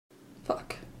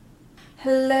Fuck.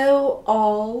 Hello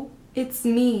all, it's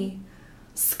me,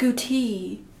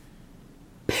 Scooty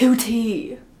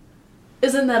Pooty.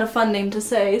 Isn't that a fun name to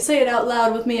say? Say it out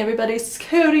loud with me, everybody.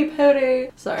 Scooty Pooty.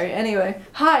 Sorry, anyway.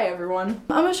 Hi everyone.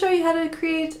 I'm gonna show you how to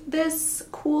create this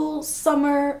cool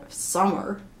summer,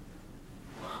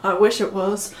 I wish it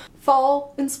was,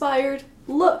 fall inspired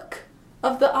look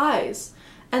of the eyes.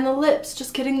 And the lips,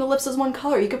 just kidding, the lips is one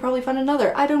color. You could probably find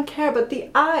another. I don't care, but the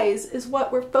eyes is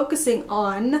what we're focusing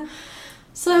on.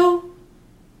 So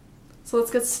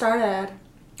let's get started.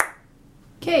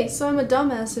 Okay, so I'm a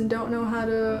dumbass and don't know how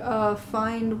to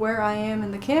find where I am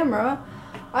in the camera.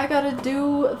 I gotta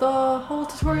do the whole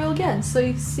tutorial again. So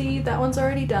you see that one's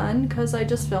already done because I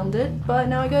just filmed it, but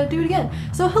now I gotta do it again.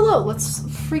 So hello, let's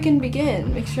freaking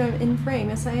begin. Make sure I'm in frame.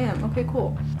 Yes, I am. Okay,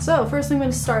 cool. So first I'm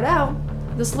gonna start out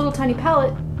this little tiny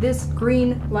palette, this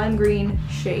green, lime green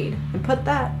shade, and put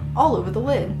that all over the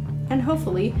lid. And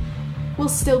hopefully we'll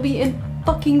still be in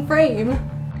fucking frame.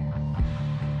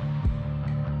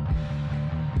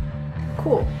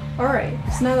 Cool. Alright,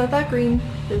 so now that green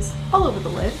is all over the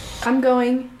lid, I'm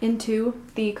going into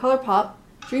the ColourPop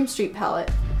Dream Street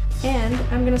palette, and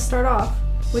I'm gonna start off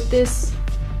with this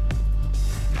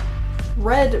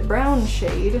red-brown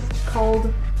shade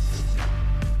called,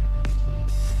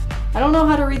 I don't know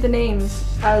how to read the names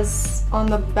as on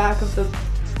the back of the,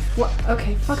 what?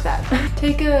 Okay, fuck that.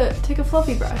 Take a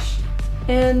fluffy brush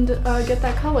and get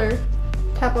that color,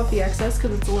 tap off the excess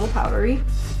because it's a little powdery,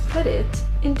 put it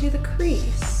into the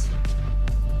crease.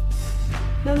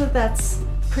 Now that that's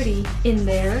pretty in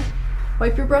there,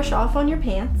 wipe your brush off on your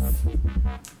pants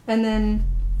and then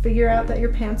figure out that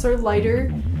your pants are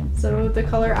lighter so the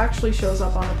color actually shows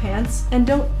up on the pants, and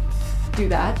don't do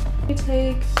that. You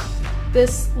take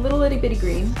this little itty bitty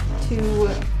green to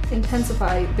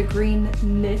intensify the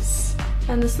greenness,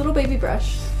 and this little baby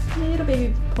brush, little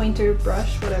baby pointer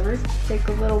brush, whatever, take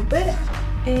a little bit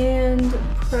and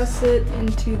press it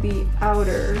into the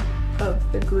outer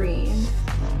of the green.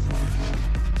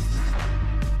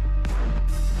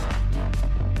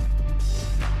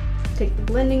 Take the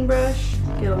blending brush,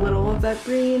 get a little of that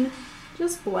green,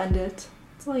 just blend it.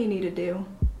 That's all you need to do.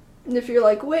 And if you're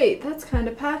like, wait, that's kind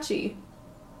of patchy.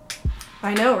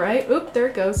 I know, right? Oop, there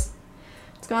it goes.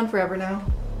 It's gone forever now.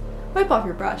 Wipe off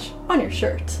your brush on your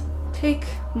shirt. Take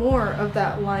more of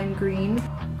that lime green,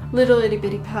 little itty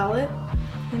bitty palette,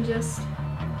 and just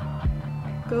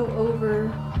go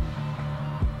over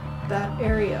that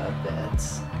area a bit.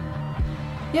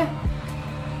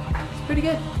 Yeah, it's pretty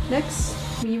good. Next,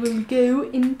 we will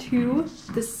go into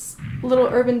this little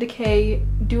Urban Decay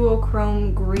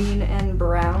duochrome green and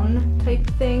brown type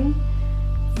thing.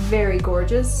 Very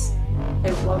gorgeous. I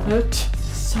love it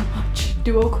so much.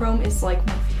 Duochrome is like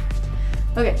my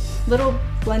favorite. Okay, little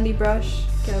blendy brush,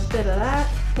 get a bit of that,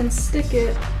 and stick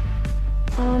it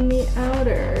on the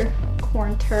outer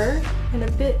corner and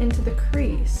a bit into the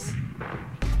crease.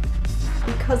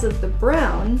 Because of the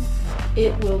brown,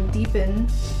 it will deepen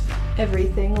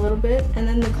everything a little bit, and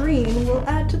then the green will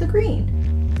add to the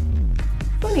green.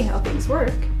 Funny how things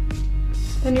work.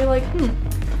 Then you're like,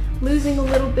 losing a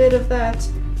little bit of that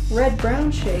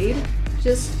red-brown shade,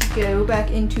 just go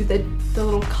back into the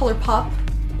little ColourPop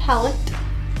palette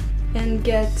and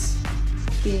get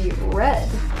the red,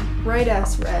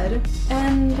 bright-ass red,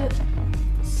 and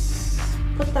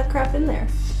put that crap in there,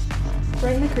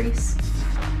 right in the crease,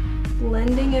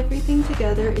 blending everything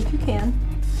together if you can.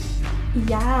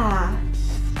 Yeah.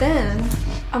 Then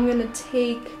I'm gonna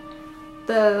take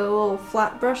the little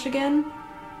flat brush again,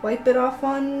 wipe it off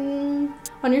on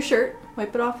your shirt,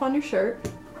 wipe it off on your shirt,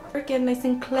 get nice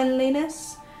and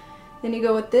cleanliness. Then you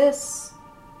go with this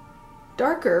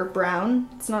darker brown.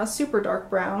 It's not a super dark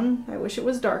brown. I wish it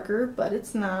was darker, but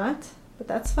it's not. But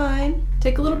that's fine.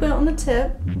 Take a little bit on the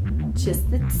tip, just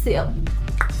the tip,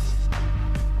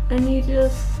 and you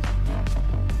just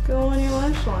go on your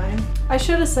lash line. I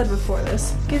should have said before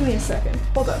this. Give me a second.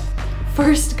 Hold up.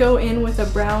 First, go in with a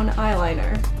brown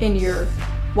eyeliner in your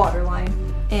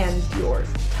waterline and your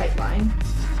tight line.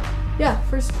 Yeah,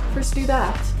 first do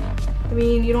that. I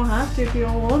mean, you don't have to if you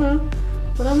don't wanna,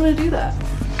 but I'm gonna do that.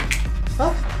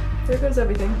 Oh, there goes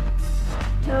everything.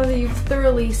 Now that you've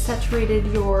thoroughly saturated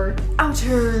your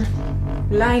outer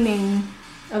lining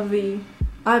of the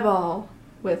eyeball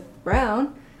with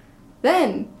brown,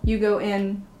 then you go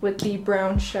in with the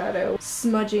brown shadow,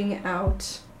 smudging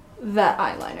out that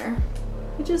eyeliner.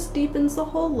 It just deepens the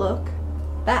whole look.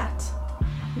 That.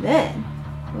 Then,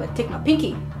 I'm gonna take my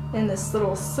pinky in this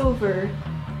little silver,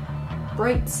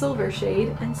 bright silver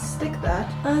shade and stick that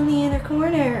on the inner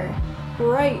corner.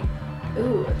 Right.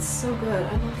 Ooh, it's so good.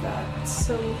 I love that. It's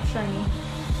so shiny.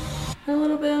 and a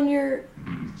little bit on your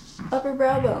upper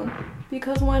brow bone.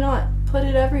 Because why not? Put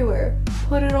it everywhere.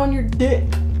 Put it on your dick.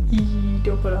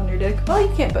 Don't put it on your dick. Well,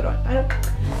 you can't put it on.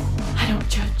 I don't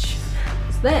judge.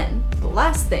 So then, the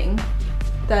last thing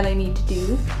that I need to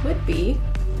do would be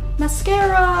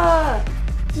mascara!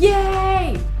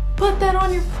 Yay! Put that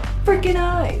on your freaking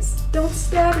eyes. Don't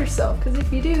stab yourself, because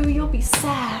if you do, you'll be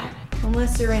sad.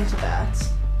 Unless you're into that.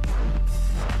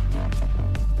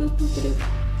 Boop, boop, boop.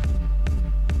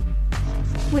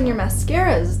 When your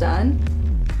mascara is done,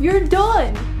 you're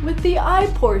done with the eye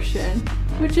portion,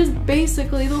 which is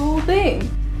basically the whole thing.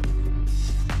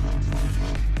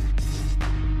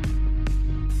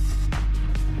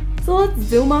 So let's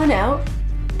zoom on out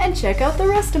and check out the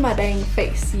rest of my dang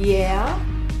face, yeah?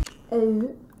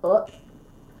 Go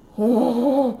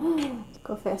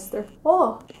faster.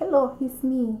 Oh, hello, it's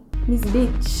me, Miss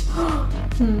Bitch.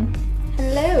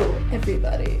 Hello,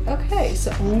 everybody. Okay,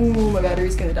 so, ooh, my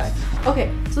battery's gonna die. Okay,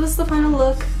 so this is the final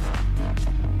look.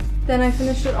 Then I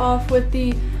finished it off with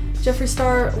the Jeffree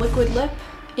Star Liquid Lip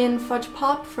in Fudge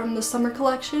Pop from the summer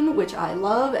collection, which I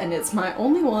love, and it's my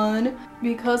only one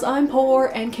because I'm poor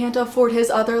and can't afford his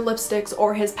other lipsticks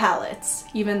or his palettes,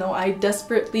 even though I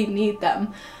desperately need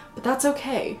them. But that's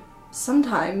okay.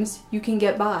 Sometimes you can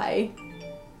get by.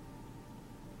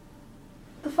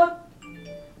 The fuck?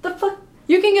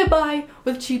 You can get by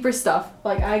with cheaper stuff.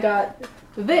 Like I got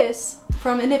this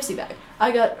from a Nipsey bag.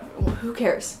 Who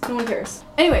cares? No one cares.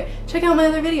 Anyway, check out my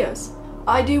other videos.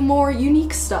 I do more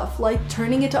unique stuff, like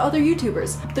turning it to other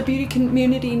YouTubers. The beauty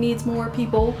community needs more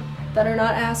people that are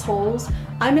not assholes.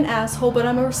 I'm an asshole, but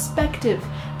I'm a respective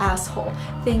asshole.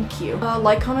 Thank you.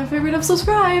 Like, comment, favorite, and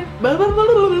subscribe.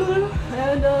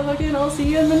 And again, I'll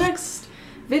see you in the next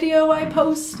video I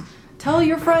post. Tell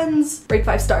your friends. Rate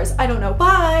 5 stars. I don't know.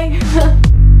 Bye!